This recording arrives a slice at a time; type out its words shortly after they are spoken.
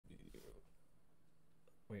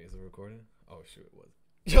Is it recording? Oh shoot, it was.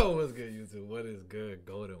 Yo, what's good, YouTube? What is good,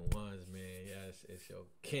 Golden Ones, man? Yes, it's your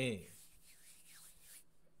king,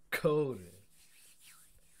 Golden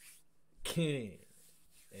King.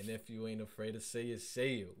 And if you ain't afraid to say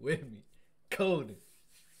it with me, Golden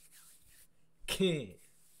King.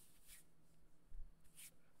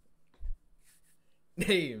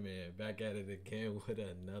 Hey man, back at it again with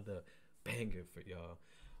another banger for y'all.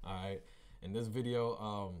 All right, in this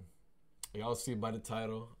video, y'all see by the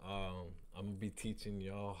title, I'm gonna be teaching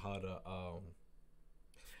y'all how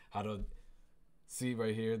to see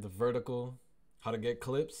right here the vertical, how to get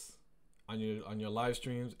clips on your live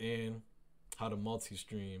streams, and how to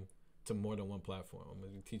multi-stream to more than one platform. I'm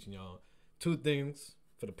gonna be teaching y'all two things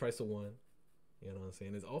for the price of one. You know what I'm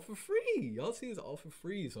saying? It's all for free. Y'all see, it's all for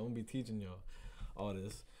free. So I'm gonna be teaching y'all all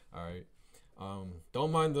this. All right.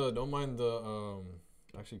 Don't mind the.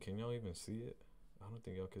 Actually, can y'all even see it? I don't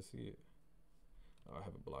think y'all can see it. Oh, I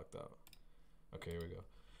have it blocked out. Okay, here we go.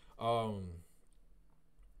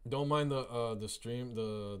 Don't mind the stream,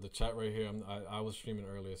 the chat right here. I was streaming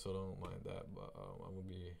earlier, so don't mind that. But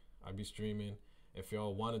I'll be streaming. If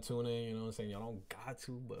y'all want to tune in, you know what I'm saying. Y'all don't got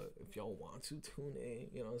to, but if y'all want to tune in,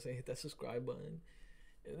 you know what I'm saying. Hit that subscribe button.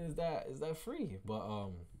 And is that free? But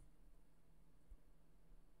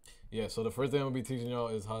yeah. So the first thing I'm gonna be teaching y'all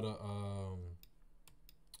is how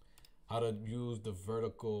to use the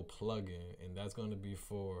vertical plugin, and that's gonna be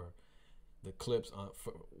for the clips on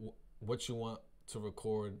for what you want to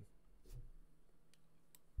record.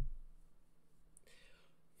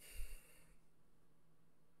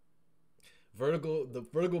 The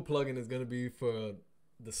vertical plugin is gonna be for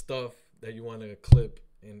the stuff that you want to clip,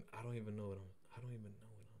 and I don't even know what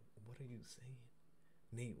what are you saying,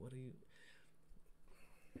 Nate? What are you?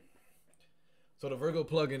 So the vertical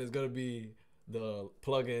plugin is gonna be the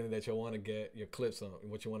plugin that you want to get your clips on,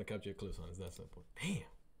 what you want to capture your clips on. It's that simple. Damn.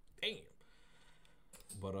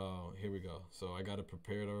 But here we go. So I got it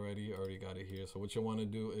prepared already. Already got it here. So what you want to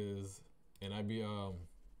do is, and I be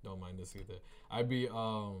don't mind this either. I be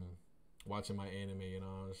watching my anime. You know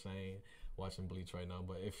what I'm saying? Watching Bleach right now.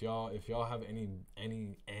 But if y'all have any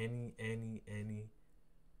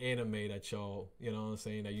anime that y'all, you know what I'm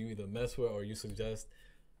saying, that you either mess with or you suggest,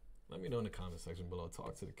 let me know in the comment section below.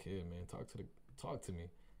 Talk to the kid, man. Talk to me.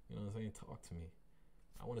 You know what I'm saying? Talk to me.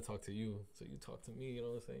 I want to talk to you, so you talk to me. You know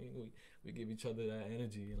what I'm saying? We give each other that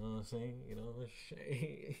energy. You know what I'm saying? You know what I'm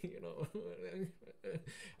saying? You know.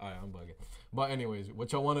 All right, I'm bugging. But anyways,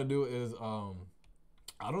 what y'all want to do is,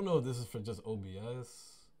 I don't know if this is for just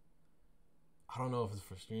OBS. I don't know if it's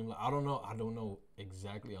for Streamlabs. I don't know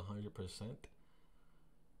exactly 100%.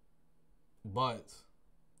 But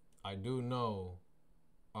I do know.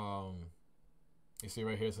 You see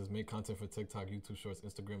right here, it says make content for TikTok, YouTube Shorts,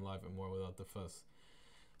 Instagram Live, and more without the fuss.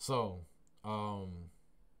 So,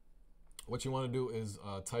 what you want to do is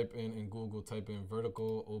type in Google, type in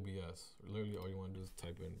vertical OBS. Literally, all you want to do is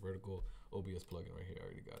type in vertical OBS plugin right here. I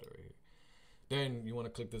already got it right here. Then you want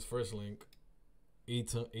to click this first link,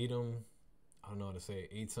 Atom. I don't know how to say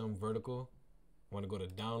it. Atom vertical. You want to go to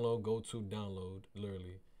download. Go to download.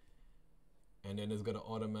 Literally. And then it's gonna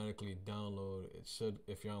automatically download. It should,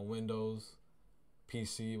 if you're on Windows,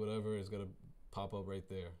 PC, whatever, it's gonna pop up right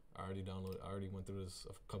there. I already downloaded. I already went through this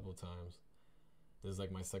a couple of times. This is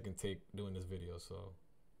like my second take doing this video, so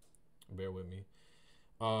bear with me.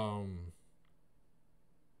 Let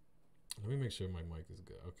me make sure my mic is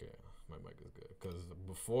good. Okay, my mic is good, because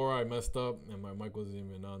before I messed up and my mic wasn't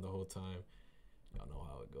even on the whole time. Y'all know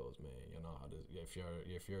how it goes, man. You know how this.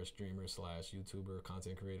 If you're a streamer / YouTuber,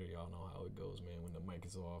 content creator, y'all know how it goes, man. When the mic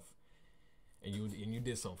is off, and you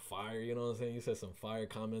did some fire, you know what I'm saying? You said some fire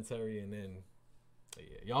commentary, and then yeah,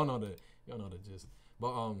 y'all know the gist.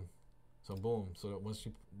 But so boom. So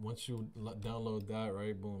once you download that,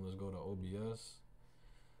 right? Boom. Let's go to OBS.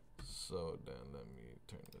 So then let me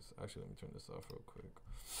turn this off real quick.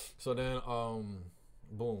 So then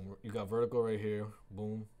boom. You got vertical right here.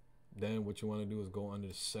 Boom. Then what you want to do is go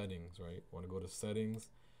under settings, right? You want to go to settings,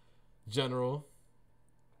 general.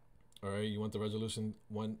 All right, you want the resolution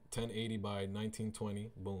 1080 by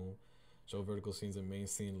 1920. Boom. Show vertical scenes and main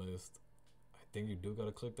scene list. I think you do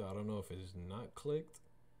gotta click that. I don't know if it's not clicked,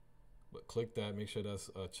 but click that. Make sure that's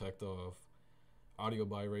checked off. Audio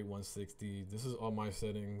bitrate 160. This is all my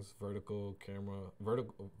settings. Vertical camera,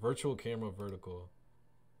 virtual camera, vertical.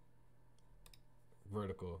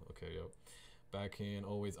 Okay, yep. Backhand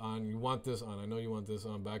always on. You want this on. I know you want this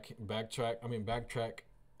on. Backtrack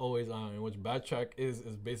always on. And which backtrack is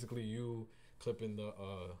basically you clipping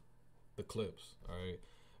the clips. All right.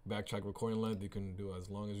 Backtrack recording length, you can do as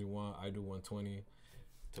long as you want. I do 120.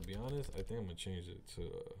 To be honest, I think I'm gonna change it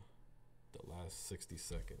to the last 60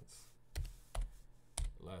 seconds.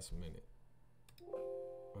 Last minute.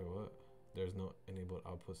 Wait, what? There's no enabled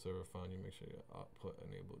output server found. You make sure your output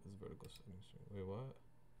enabled this vertical setting stream. Wait, what?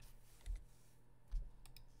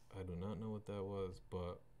 I do not know what that was,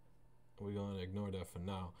 but we're gonna ignore that for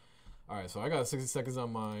now. All right, so I got 60 seconds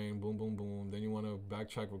on mine. Boom, boom, boom. Then you want to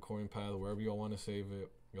backtrack recording path wherever y'all want to save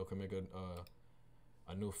it. Y'all can make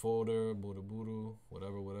a new folder, boo,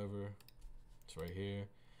 whatever. It's right here.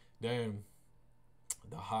 Then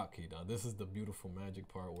the hotkey. Now this is the beautiful magic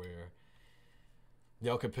part where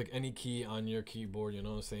y'all can pick any key on your keyboard. You know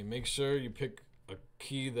what I'm saying? Make sure you pick a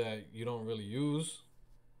key that you don't really use.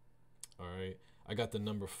 All right. I got the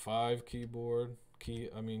number 5 key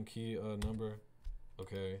number.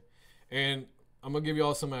 Okay. And I'm going to give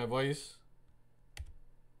y'all some advice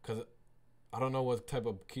because I don't know what type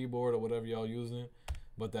of keyboard or whatever y'all using,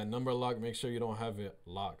 but that number lock, make sure you don't have it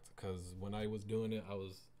locked, because when I was doing it,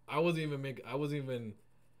 I wasn't even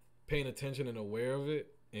paying attention and aware of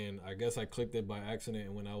it, and I guess I clicked it by accident,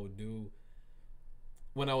 and when I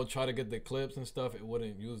would try to get the clips and stuff, it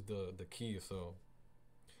wouldn't use the key. So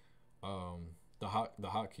the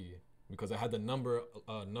hotkey, because I had the number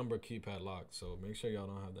keypad locked. So make sure y'all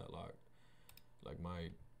don't have that locked. Like my,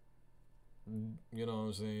 you know what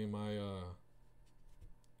I'm saying, my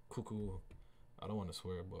cuckoo, I don't want to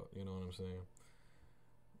swear, but you know what I'm saying,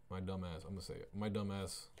 my dumb ass, I'm gonna say it, my dumb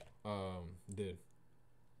ass did.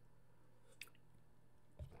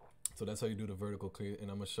 So that's how you do the vertical clear, and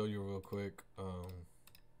I'm gonna show you real quick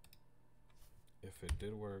if it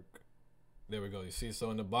did work. There we go. You see, so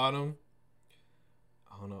in the bottom,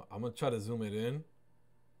 I don't know, I'm gonna try to zoom it in,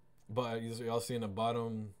 but y'all see in the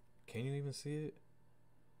bottom, can you even see it?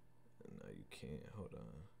 No, you can't. Hold on.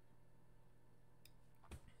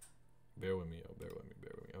 Bear with me, yo. Bear with me.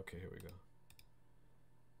 Okay, here we go.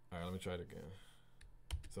 All right, let me try it again.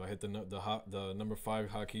 So I hit the number 5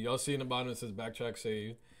 hotkey. Y'all see in the bottom it says backtrack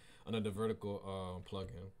saved under the vertical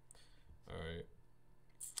plugin. All right.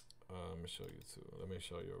 Let me show you too. Let me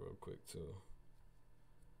show you real quick too.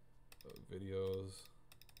 Videos.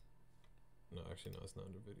 No, actually, no, it's not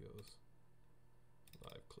under videos.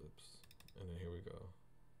 Live clips. And then here we go.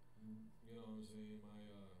 You know what I'm saying? My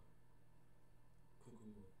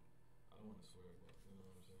cuckoo. I don't want to swear, but you know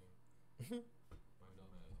what I'm saying. My dumb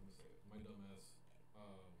ass. I'm gonna say it. My dumb ass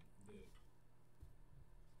did.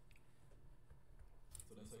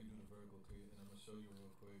 So that's how you do the vertical clear, and I'm gonna show you real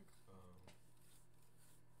quick.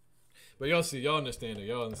 But y'all see, y'all understand it.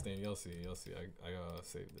 Y'all see. I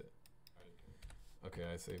saved it. Okay,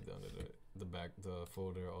 I saved it under the back, the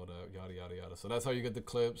folder, all that, yada yada yada. So that's how you get the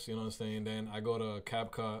clips. You know what I'm saying? Then I go to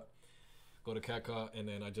CapCut, and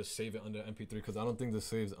then I just save it under MP3, because I don't think this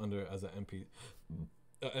saves under as an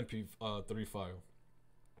MP3 file.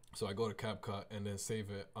 So I go to CapCut and then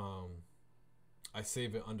save it. I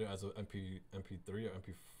save it under as a MP3 or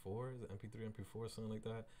MP4. Is it MP3, MP4, something like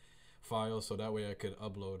that file? So that way I could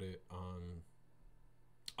upload it on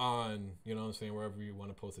you know what I'm saying, wherever you want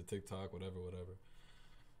to post a TikTok, whatever.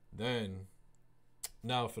 Then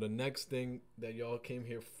now for the next thing that y'all came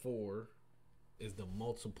here for is the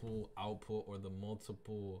multiple output, or the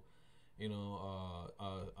multiple, you know,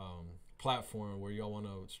 platform where y'all want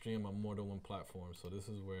to stream on more than one platform. So this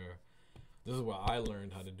is where I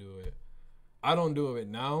learned how to do it. I don't do it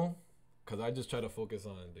now because I just try to focus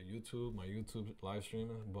on my YouTube live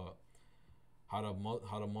streaming, but how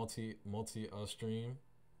to multi stream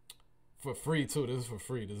for free too. This is for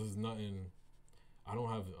free. This is nothing. I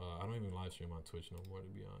don't even live stream on Twitch no more, to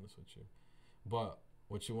be honest with you. But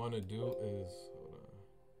what you want to do is, hold on.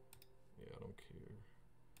 Yeah, I don't care.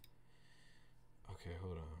 Okay,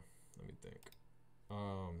 hold on. Let me think.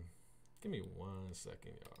 Give me 1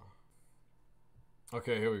 second, y'all.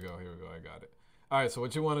 Okay, here we go. I got it. All right, so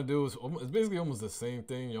what you want to do is, it's basically almost the same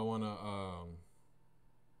thing. Y'all want to,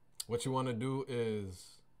 what you want to do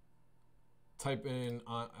is type in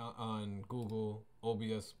on Google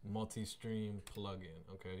OBS Multistream plugin.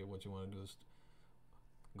 Okay, what you want to do is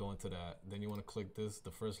go into that. Then you want to click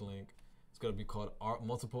the first link. It's going to be called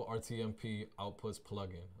Multiple RTMP Outputs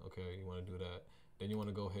Plugin. Okay, you want to do that. Then you want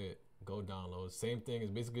to go download. Same thing.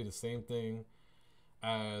 It's basically the same thing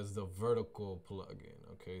as the vertical plugin.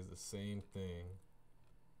 Okay, it's the same thing.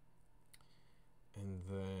 And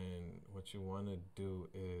then what you want to do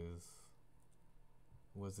is,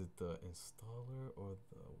 was it the installer or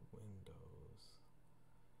the Windows?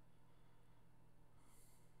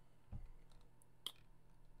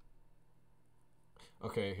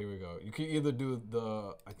 Okay, here we go. You can either do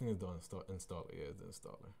I think it's the installer. Yeah, it's the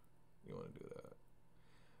installer. You want to do that.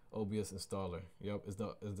 OBS installer. Yep, it's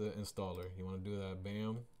the installer. You want to do that.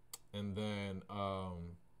 Bam. And then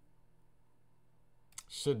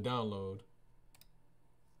should download.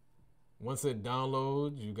 Once it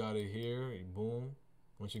downloads, you got it here. Boom.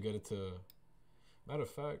 Once you get it to, matter of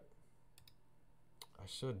fact, I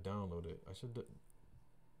should download it. This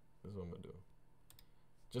is what I'm gonna do,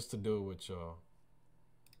 just to do it with y'all.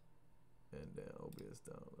 And then OBS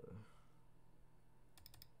download.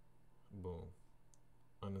 Boom.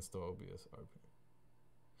 Uninstall OBS RP.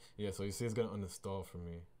 Yeah, so you see it's gonna uninstall for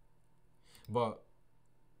me. But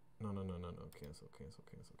no. Cancel.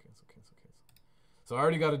 So I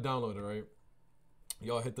already got it downloaded, right?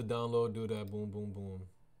 Y'all hit the download, do that, boom, boom, boom.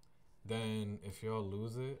 Then if y'all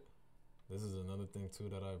lose it, this is another thing too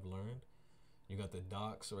that I've learned. You got the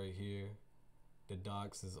docs right here. The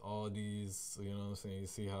docs is all these, you know what I'm saying? You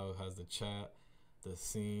see how it has the chat, the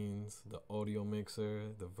scenes, the audio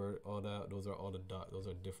mixer, all that. Those are all the docs. Those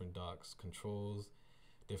are different docs. Controls,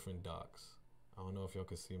 different docs. I don't know if y'all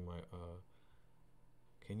can see my,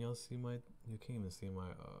 can y'all see my, you can't even see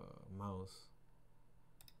my mouse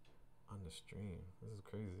on the stream. This is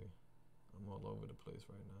crazy. I'm all over the place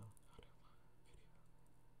right now.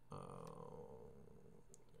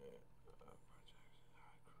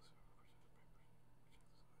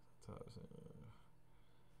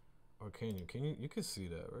 Or can you? You can see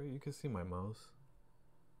that, right? You can see my mouse.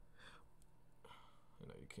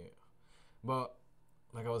 No, you can't. But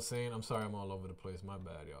like I was saying, I'm sorry I'm all over the place. My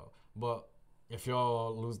bad, y'all. But if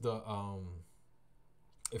y'all lose the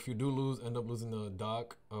if you do end up losing the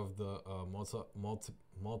dock of the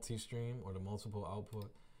multi-stream or the multiple output,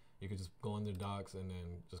 you could just go under docs and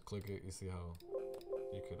then just click it. You see how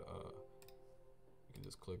you could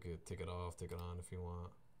just click it, take it off, take it on if you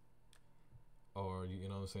want. Or you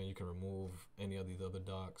know what I'm saying, you can remove any of these other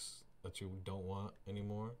docs that you don't want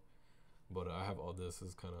anymore. But I have all this.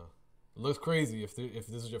 Is kind of, it looks crazy if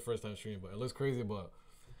this is your first time streaming, but it looks crazy. But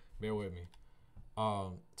bear with me.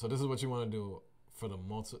 So this is what you want to do for the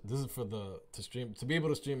to be able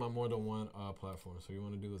to stream on more than one platform. So you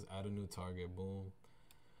want to do is add a new target. Boom.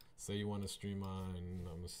 Say you want to stream on, I'm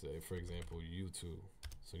gonna say for example YouTube.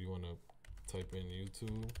 So you want to type in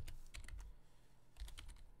YouTube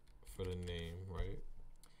for the name, right?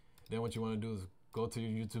 Then what you want to do is go to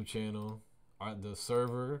your YouTube channel, the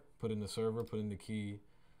server, put in the key.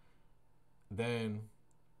 Then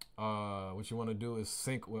what you want to do is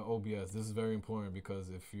sync with OBS. This is very important because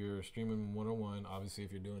if you're streaming one-on-one, obviously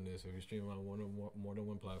if you're doing this, if you're streaming on more than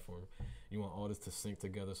one platform, you want all this to sync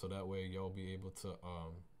together so that way y'all be able to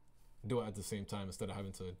do it at the same time instead of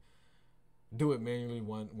having to do it manually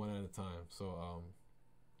one at a time. So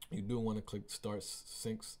you do want to click start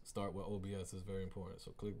with OBS. Is very important.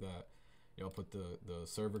 So click that. Y'all put the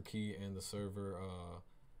server key and the server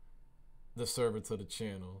to the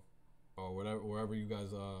channel or wherever you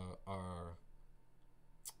guys are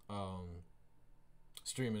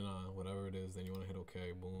streaming on, whatever it is. Then you want to hit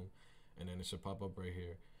OK, boom, and then it should pop up right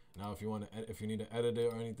here. Now if you need to edit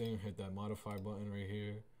it or anything, hit that modify button right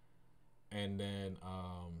here. And then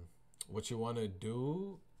what you want to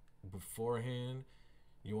do beforehand,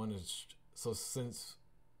 you want to, so since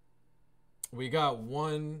we got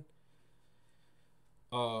one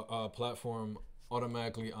platform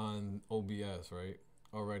automatically on OBS, right?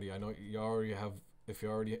 Already, I know you already have. If you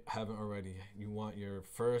already haven't already, you want your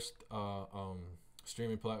first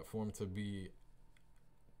streaming platform to be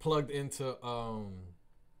plugged into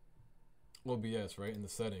OBS, right? In the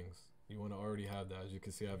settings, you want to already have that. As you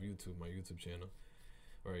can see, I have my YouTube channel,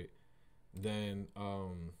 right? Then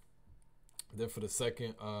for the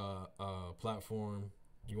second platform,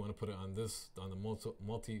 you want to put it on the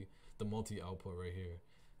multi output right here.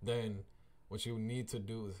 Then what you need to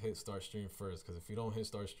do is hit start stream first, because if you don't hit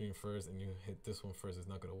start stream first and you hit this one first, it's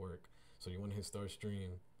not going to work. So you want to hit start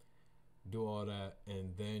stream, do all that,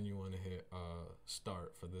 and then you want to hit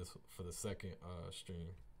start for the second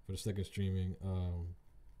streaming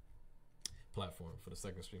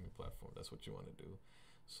platform. That's what you want to do.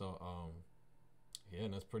 So yeah,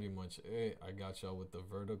 and that's pretty much it. I got y'all with the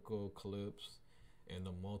vertical clips and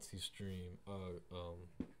the multi-stream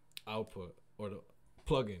output, or the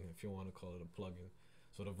plugin, if you want to call it a plugin.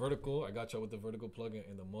 So the vertical, I got y'all with the vertical plugin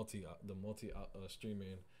and the multi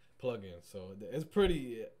streaming plugin. So it's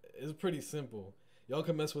pretty simple. Y'all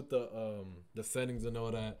can mess with the settings and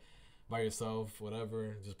all that by yourself,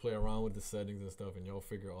 whatever. Just play around with the settings and stuff, and y'all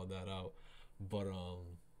figure all that out. But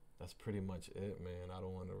that's pretty much it, man. I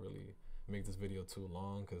don't want to really make this video too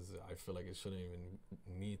long because I feel like it shouldn't even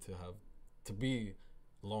need to be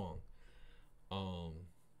long.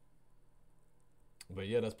 But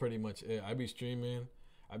yeah, that's pretty much it. I be streaming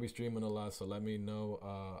a lot, so let me know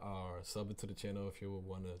or sub it to the channel if you would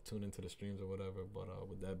want to tune into the streams or whatever. But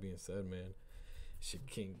with that being said, man, it's your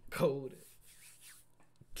King Code.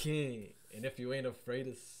 King. And if you ain't afraid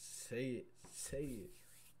to say it, say it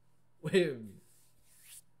with me.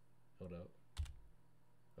 Hold up.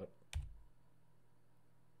 Oh.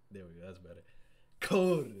 There we go. That's better.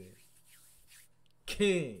 Cody.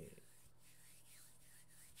 King.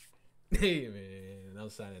 Hey, man. I'm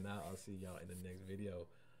signing out. I'll see y'all in the next video.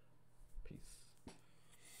 Peace.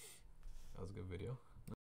 That was a good video.